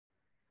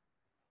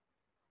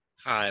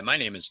Hi, my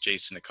name is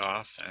Jason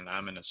Koff, and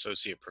I'm an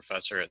associate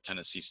professor at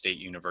Tennessee State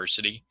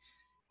University.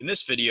 In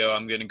this video,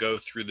 I'm going to go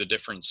through the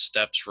different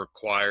steps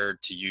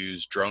required to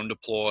use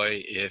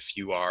DroneDeploy if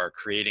you are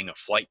creating a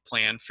flight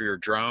plan for your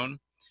drone,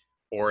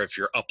 or if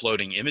you're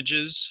uploading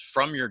images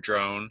from your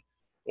drone,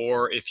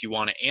 or if you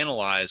want to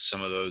analyze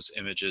some of those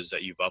images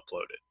that you've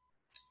uploaded.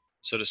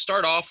 So to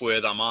start off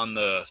with, I'm on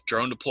the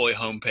DroneDeploy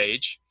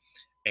homepage,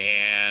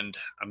 and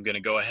I'm going to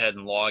go ahead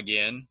and log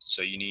in.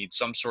 So you need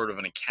some sort of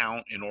an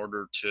account in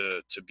order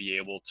to be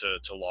able to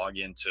log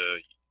into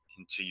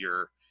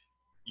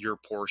your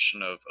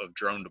portion of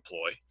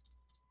DroneDeploy.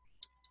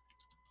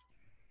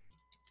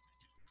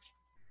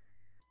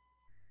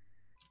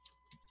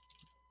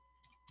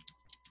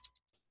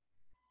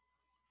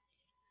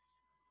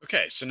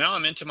 Okay, so now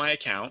I'm into my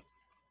account,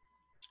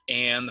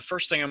 and the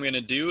first thing I'm going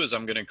to do is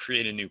I'm going to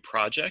create a new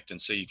project,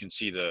 and so you can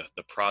see the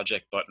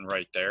project button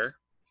right there.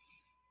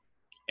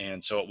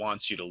 And so it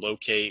wants you to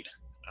locate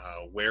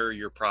where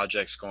your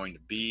project's going to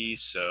be.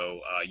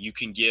 So you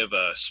can give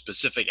a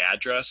specific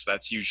address.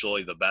 That's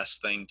usually the best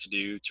thing to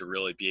do to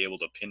really be able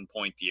to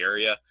pinpoint the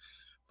area.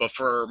 But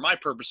for my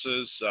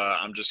purposes,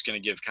 I'm just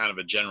going to give kind of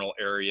a general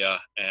area,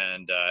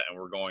 and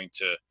we're going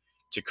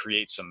to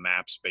create some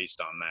maps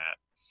based on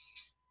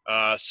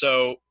that.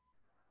 So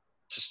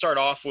to start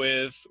off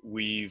with,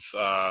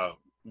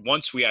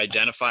 once we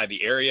identify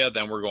the area,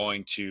 then we're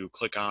going to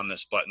click on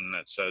this button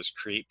that says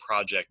Create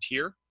Project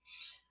here.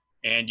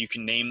 And you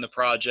can name the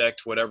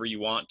project whatever you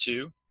want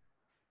to.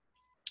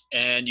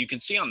 And you can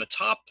see on the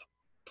top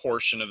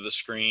portion of the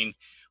screen,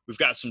 we've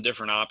got some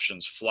different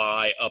options: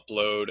 fly,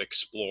 upload,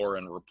 explore,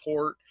 and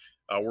report.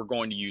 We're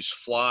going to use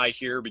fly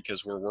here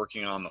because we're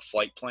working on the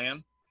flight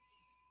plan.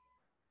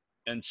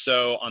 And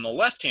so on the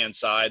left-hand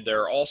side,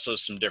 there are also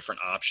some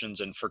different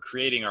options. And for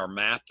creating our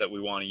map that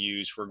we want to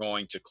use, we're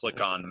going to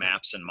click on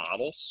Maps and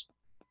Models.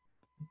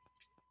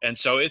 And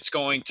so it's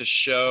going to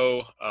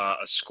show a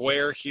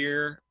square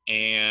here,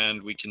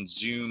 and we can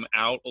zoom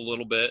out a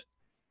little bit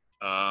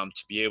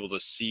to be able to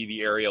see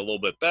the area a little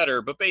bit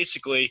better. But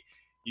basically,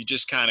 you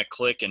just kind of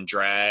click and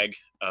drag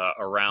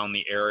around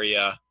the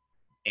area,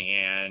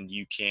 and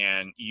you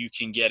can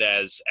get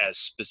as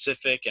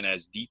specific and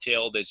as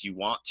detailed as you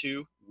want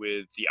to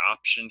with the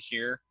option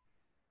here.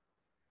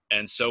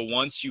 And so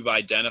once you've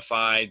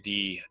identified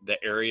the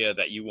area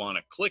that you want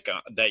to click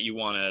on, that you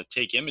want to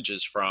take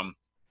images from,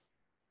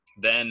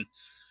 then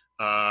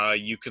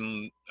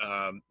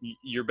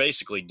you're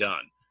basically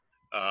done.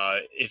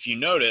 If you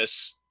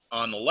notice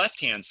on the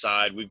left-hand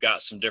side, we've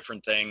got some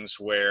different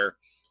things where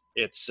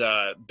it's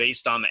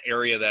based on the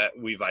area that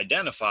we've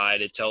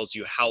identified. It tells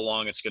you how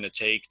long it's going to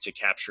take to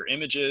capture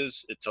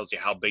images. It tells you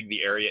how big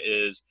the area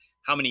is,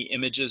 how many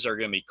images are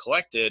going to be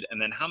collected,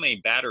 and then how many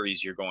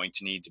batteries you're going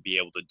to need to be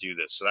able to do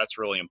this. So that's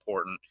really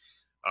important.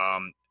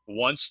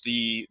 Once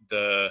the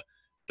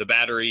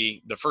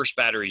first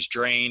battery is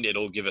drained,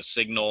 it'll give a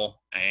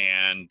signal,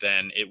 and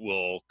then it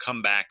will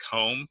come back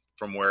home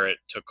from where it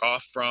took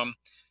off from.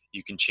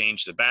 You can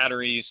change the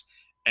batteries,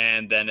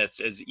 and then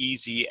it's as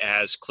easy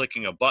as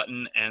clicking a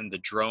button and the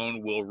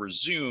drone will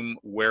resume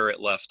where it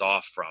left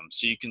off from.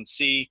 So you can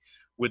see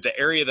with the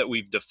area that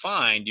we've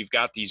defined, you've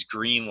got these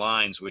green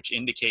lines which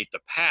indicate the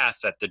path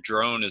that the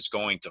drone is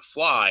going to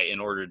fly in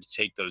order to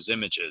take those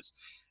images.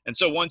 And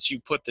so once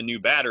you put the new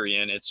battery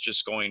in, it's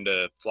just going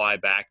to fly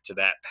back to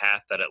that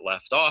path that it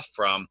left off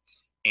from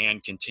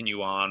and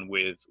continue on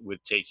with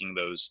taking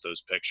those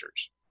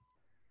pictures.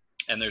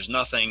 And there's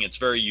nothing, it's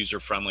very user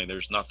friendly.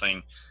 There's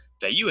nothing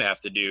that you have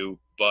to do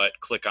but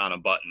click on a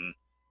button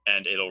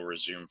and it'll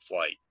resume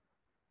flight.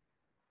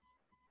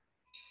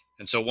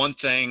 And so one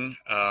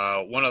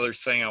other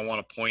thing I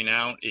want to point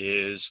out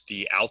is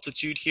the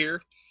altitude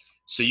here.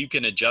 So you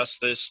can adjust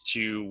this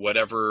to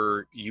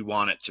whatever you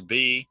want it to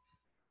be,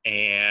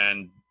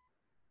 and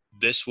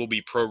this will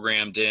be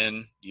programmed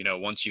in.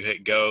 Once you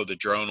hit go, the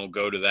drone will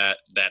go to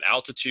that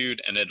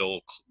altitude, and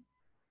it'll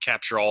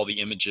capture all the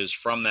images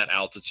from that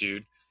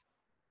altitude.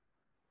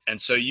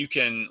 And so you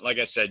can, like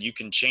I said, you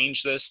can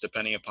change this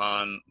depending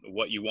upon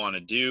what you want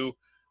to do.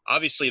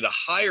 Obviously, the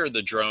higher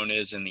the drone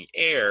is in the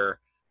air,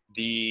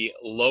 the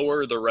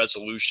lower the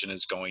resolution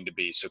is going to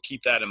be. So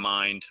keep that in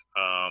mind.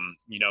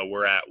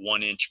 We're at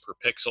 1 inch per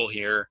pixel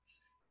here.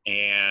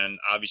 And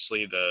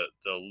obviously the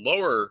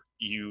lower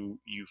you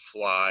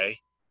fly,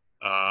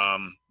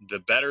 the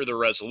better the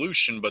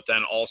resolution, but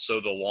then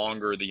also the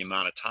longer the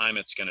amount of time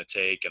it's going to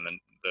take, and then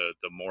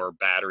the more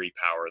battery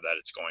power that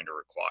it's going to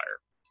require.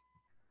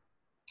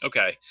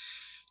 Okay,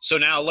 so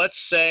now let's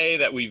say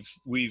that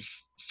we've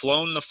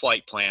flown the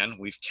flight plan,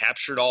 we've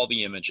captured all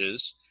the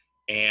images,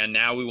 and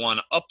now we want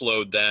to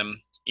upload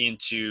them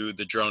into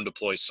the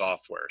DroneDeploy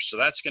software. So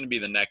that's going to be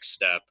the next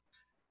step.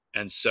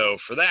 And so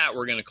for that,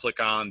 we're going to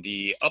click on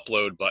the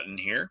upload button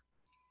here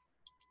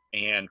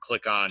and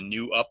click on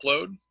new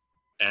upload.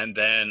 And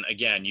then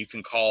again, you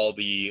can call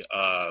the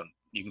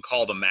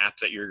map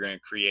that you're going to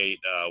create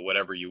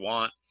whatever you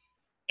want.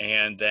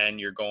 And then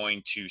you're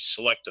going to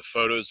select the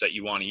photos that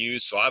you want to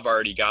use. So I've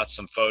already got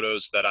some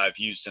photos that I've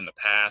used in the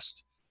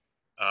past.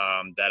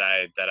 that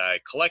I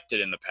collected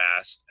in the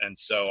past, and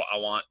so I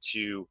want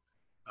to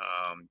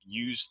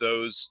use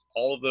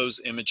all of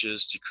those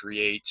images to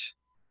create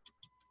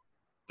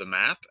the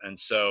map. And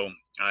so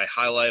I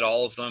highlight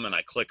all of them and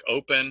I click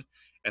open,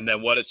 and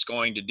then what it's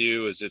going to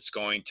do is it's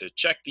going to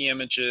check the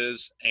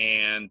images,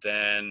 and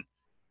then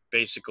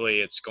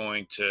basically it's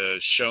going to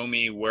show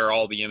me where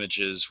all the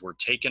images were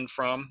taken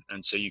from.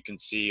 And so you can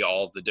see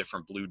all of the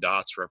different blue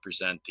dots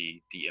represent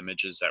the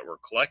images that were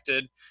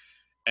collected.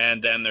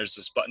 And then there's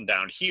this button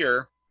down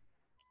here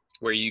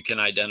where you can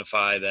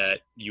identify that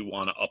you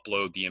want to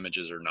upload the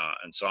images or not.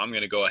 And so I'm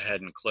going to go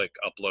ahead and click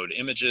upload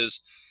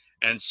images.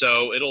 And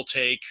so it'll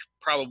take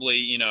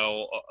probably,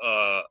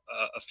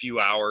 a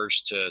few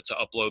hours to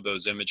upload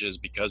those images,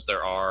 because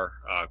there are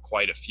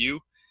quite a few.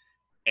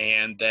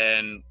 And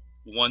then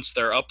once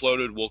they're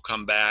uploaded, we'll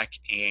come back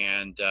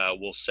and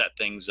we'll set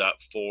things up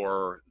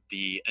for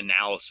the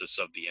analysis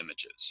of the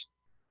images.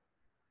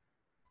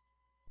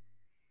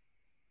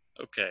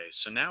 Okay,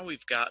 so now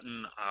we've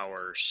gotten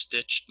our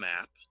stitched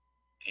map.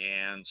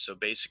 And so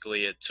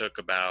basically it took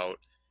about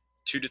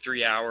 2 to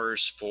 3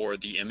 hours for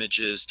the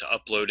images to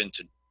upload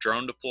into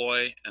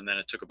DroneDeploy, and then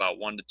it took about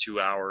 1 to 2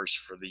 hours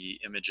for the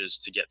images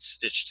to get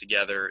stitched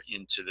together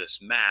into this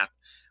map,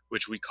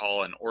 which we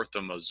call an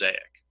orthomosaic.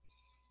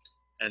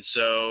 And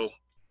so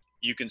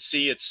you can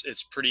see it's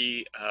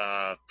pretty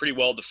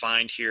well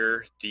defined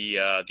here,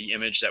 the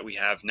image that we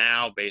have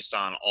now based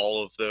on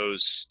all of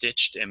those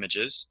stitched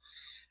images.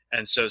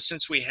 And so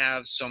since we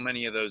have so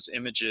many of those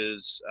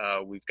images,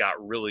 we've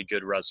got really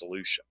good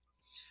resolution.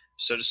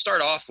 So to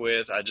start off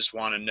with, I just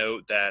want to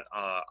note that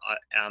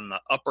on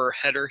the upper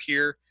header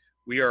here,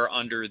 we are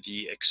under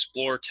the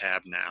Explore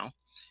tab now,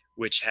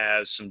 which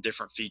has some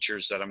different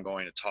features that I'm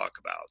going to talk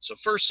about. So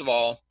first of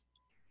all,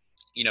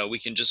 we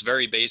can just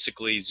very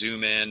basically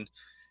zoom in.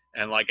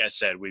 And like I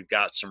said, we've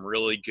got some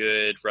really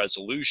good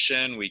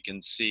resolution. We can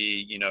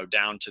see,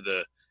 down to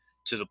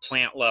the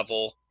plant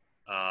level.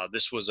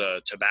 This was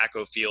a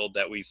tobacco field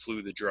that we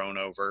flew the drone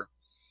over.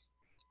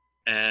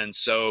 And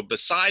so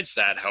besides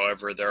that,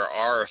 however, there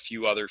are a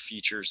few other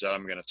features that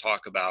I'm going to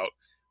talk about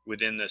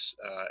within this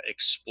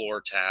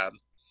Explore tab.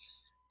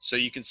 So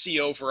you can see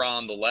over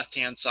on the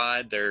left-hand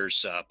side,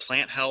 there's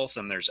plant health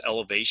and there's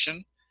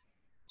elevation.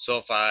 So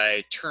if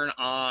I turn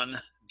on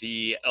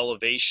the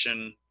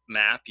elevation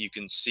map, you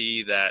can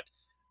see that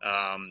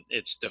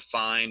it's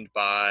defined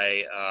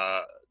by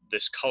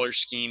this color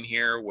scheme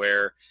here,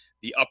 where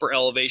the upper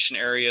elevation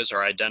areas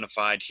are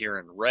identified here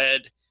in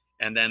red,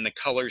 and then the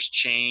colors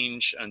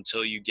change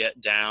until you get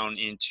down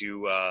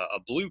into a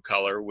blue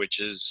color, which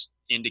is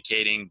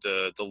indicating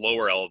the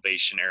lower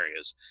elevation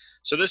areas.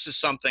 So this is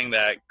something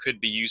that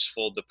could be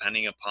useful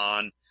depending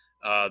upon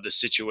the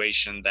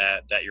situation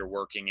that you're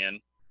working in.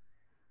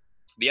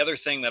 The other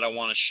thing that I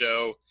want to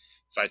show,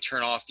 if I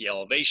turn off the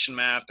elevation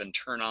map and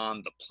turn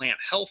on the plant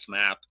health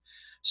map,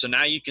 so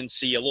now you can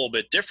see a little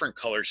bit different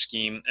color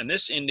scheme, and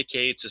this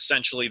indicates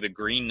essentially the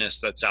greenness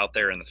that's out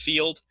there in the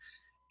field.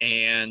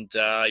 And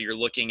you're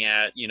looking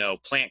at,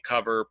 plant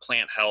cover,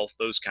 plant health,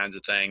 those kinds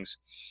of things.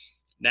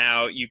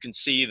 Now you can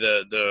see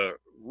the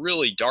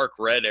really dark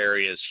red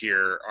areas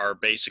here are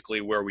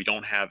basically where we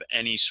don't have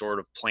any sort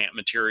of plant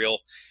material.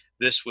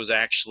 This was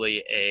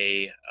actually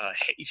a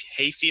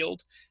hay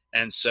field.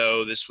 And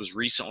so this was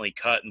recently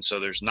cut, and so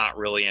there's not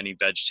really any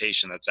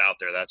vegetation that's out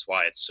there. That's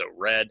why it's so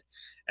red.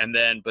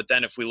 But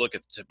then if we look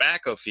at the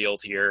tobacco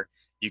field here,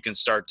 you can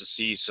start to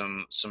see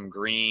some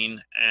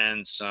green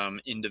and some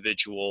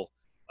individual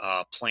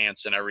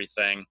plants and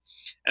everything.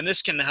 And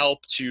this can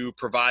help to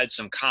provide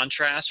some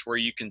contrast where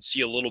you can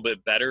see a little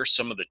bit better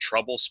some of the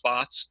trouble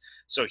spots.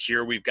 So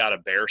here we've got a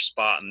bare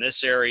spot in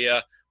this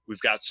area. We've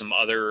got some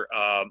other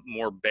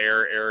more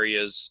bare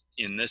areas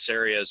in this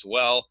area as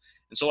well.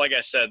 And so, like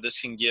I said, this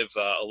can give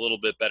a little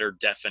bit better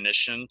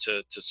definition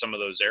to some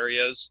of those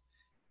areas.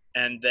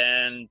 And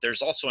then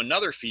there's also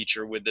another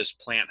feature with this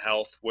plant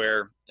health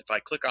where if I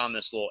click on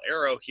this little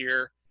arrow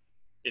here,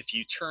 if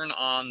you turn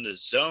on the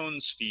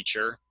zones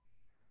feature,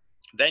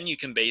 then you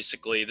can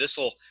basically, this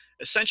will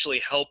essentially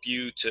help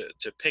you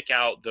to pick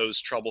out those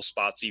trouble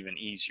spots even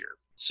easier.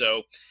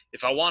 So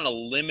if I want to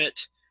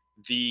limit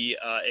the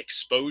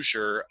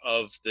exposure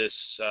of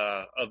this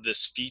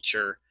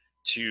feature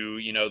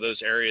to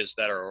those areas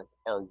that are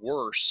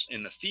worse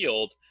in the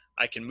field,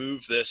 I can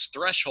move this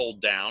threshold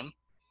down,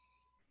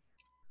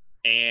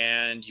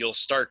 and you'll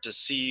start to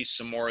see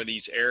some more of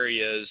these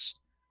areas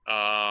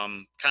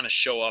kind of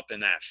show up in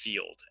that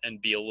field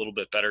and be a little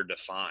bit better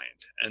defined.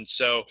 And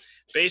so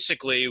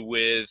basically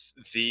with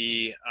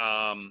the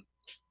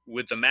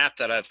map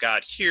that I've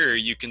got here,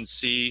 you can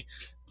see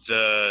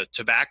the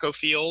tobacco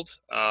field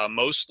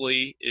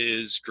mostly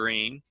is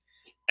green.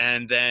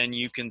 And then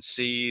you can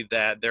see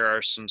that there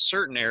are some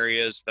certain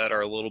areas that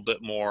are a little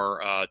bit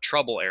more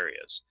trouble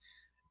areas.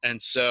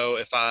 And so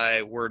if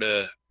I were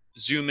to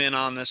zoom in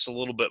on this a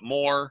little bit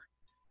more,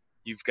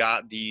 you've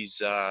got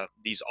these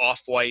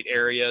off-white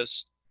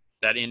areas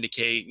that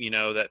indicate,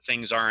 that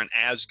things aren't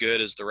as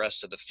good as the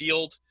rest of the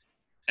field.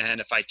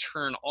 And if I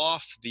turn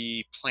off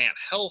the plant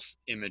health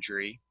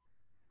imagery,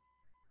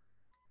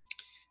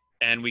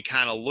 and we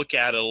kind of look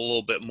at it a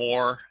little bit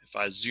more. If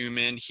I zoom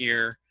in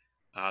here,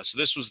 so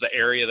this was the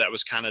area that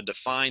was kind of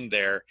defined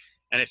there.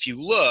 And if you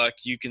look,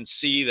 you can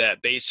see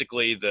that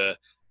basically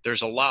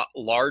there's a lot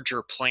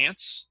larger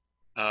plants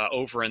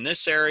over in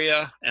this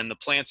area, and the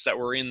plants that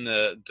were in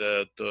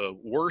the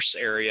worse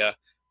area,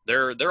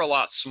 they're a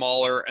lot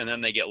smaller, and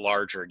then they get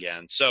larger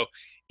again. So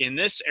in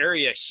this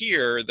area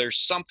here, there's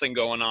something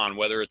going on,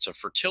 whether it's a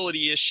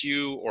fertility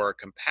issue or a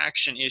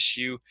compaction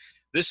issue.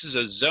 This is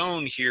a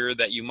zone here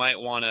that you might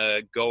want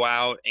to go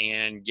out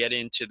and get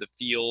into the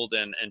field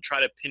and try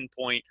to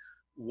pinpoint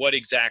what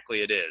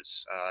exactly it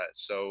is.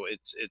 So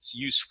it's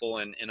useful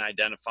in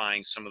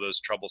identifying some of those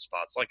trouble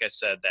spots. Like I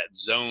said, that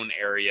zone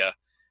area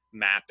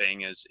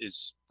mapping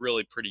is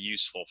really pretty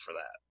useful for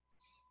that.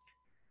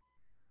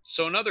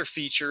 So another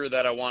feature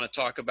that I want to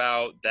talk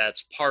about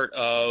that's part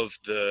of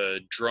the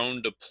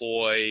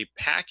DroneDeploy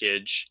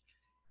package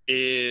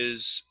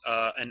is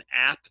an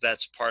app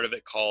that's part of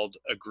it called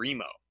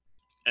Agremo.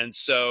 And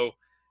so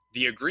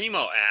the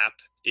Agremo app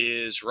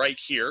is right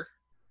here.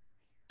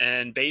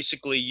 And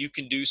basically you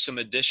can do some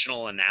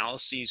additional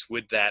analyses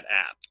with that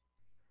app.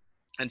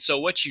 And so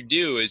what you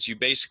do is you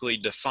basically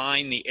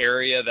define the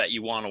area that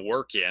you want to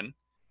work in.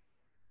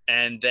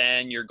 And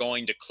then you're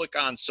going to click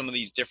on some of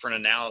these different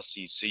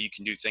analyses. So you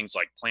can do things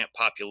like plant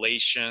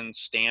population,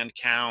 stand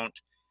count,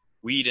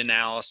 weed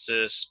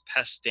analysis,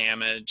 pest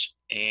damage,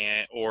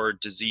 or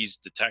disease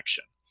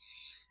detection.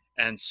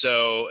 And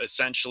so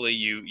essentially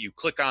you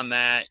click on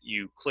that,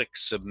 you click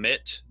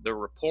submit the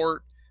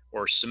report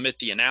or submit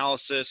the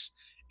analysis,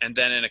 and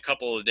then in a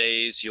couple of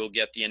days, you'll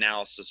get the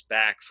analysis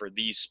back for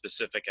these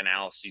specific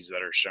analyses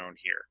that are shown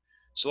here.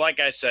 So like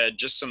I said,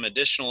 just some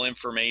additional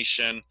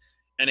information.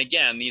 And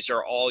again, these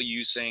are all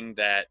using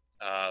that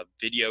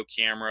video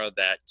camera,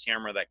 that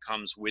camera that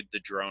comes with the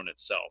drone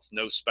itself,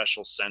 no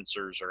special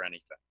sensors or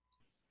anything.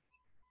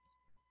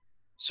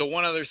 So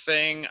one other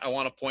thing I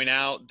want to point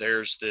out,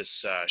 there's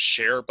this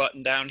share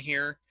button down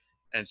here.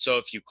 And so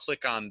if you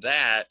click on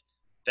that,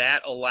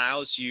 that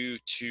allows you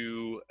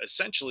to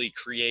essentially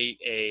create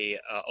a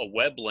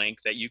web link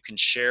that you can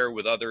share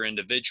with other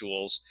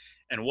individuals.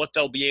 And what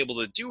they'll be able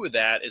to do with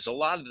that is a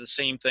lot of the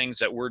same things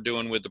that we're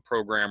doing with the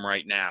program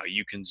right now.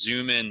 You can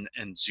zoom in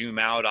and zoom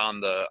out on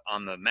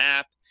the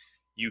map.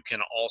 You can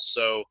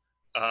also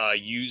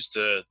use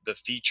the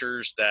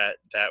features that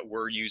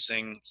we're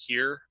using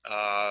here.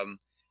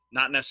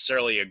 Not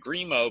necessarily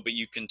Agremo, but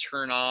you can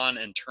turn on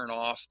and turn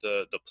off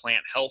the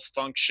plant health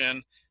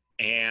function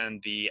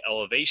and the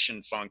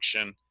elevation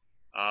function.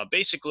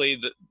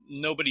 Basically,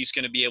 nobody's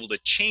going to be able to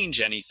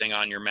change anything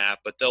on your map,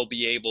 but they'll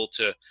be able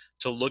to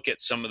look at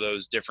some of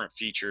those different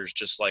features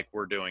just like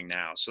we're doing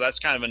now. So that's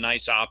kind of a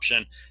nice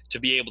option to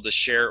be able to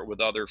share it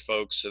with other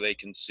folks so they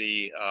can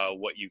see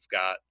what you've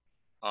got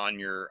on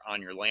your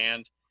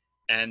land.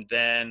 And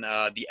then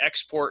the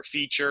export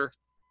feature,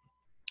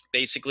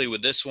 basically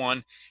with this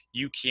one,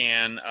 you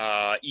can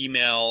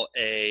email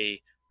a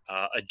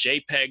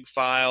JPEG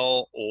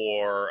file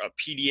or a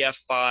PDF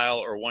file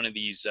or one of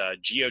these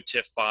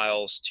GeoTIFF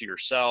files to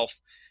yourself.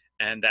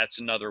 And that's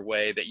another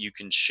way that you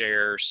can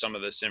share some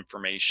of this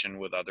information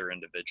with other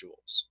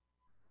individuals.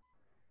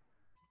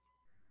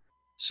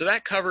 So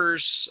that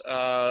covers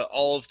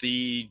all of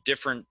the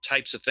different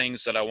types of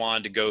things that I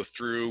wanted to go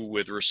through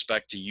with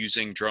respect to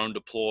using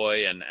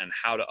DroneDeploy and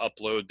how to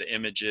upload the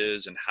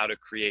images and how to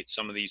create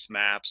some of these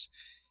maps.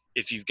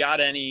 If you've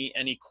got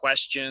any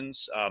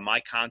questions,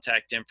 my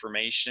contact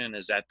information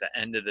is at the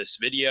end of this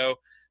video.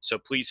 So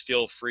please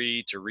feel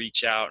free to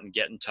reach out and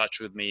get in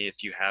touch with me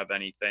if you have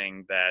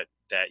anything that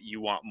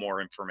you want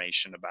more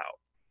information about.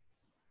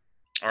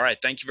 All right,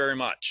 thank you very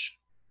much.